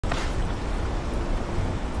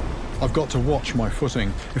I've got to watch my footing.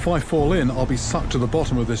 If I fall in, I'll be sucked to the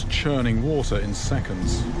bottom of this churning water in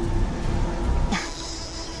seconds.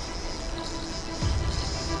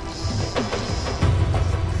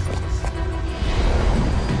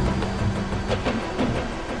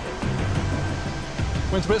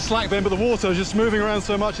 Went a bit slack then, but the water is just moving around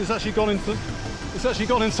so much, it's actually gone in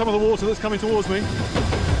some of the water that's coming towards me.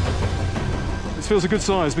 This feels a good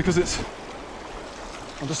size because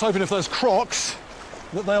I'm just hoping if there's crocs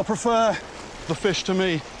that they'll prefer the fish to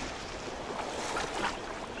me.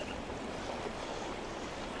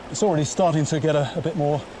 It's already starting to get a bit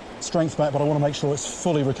more strength back, but I want to make sure it's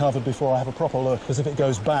fully recovered before I have a proper look, because if it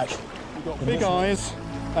goes back... You've got big eyes,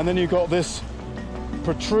 and then you've got this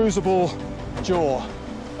protrusible jaw.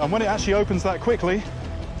 And when it actually opens that quickly,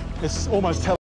 it's almost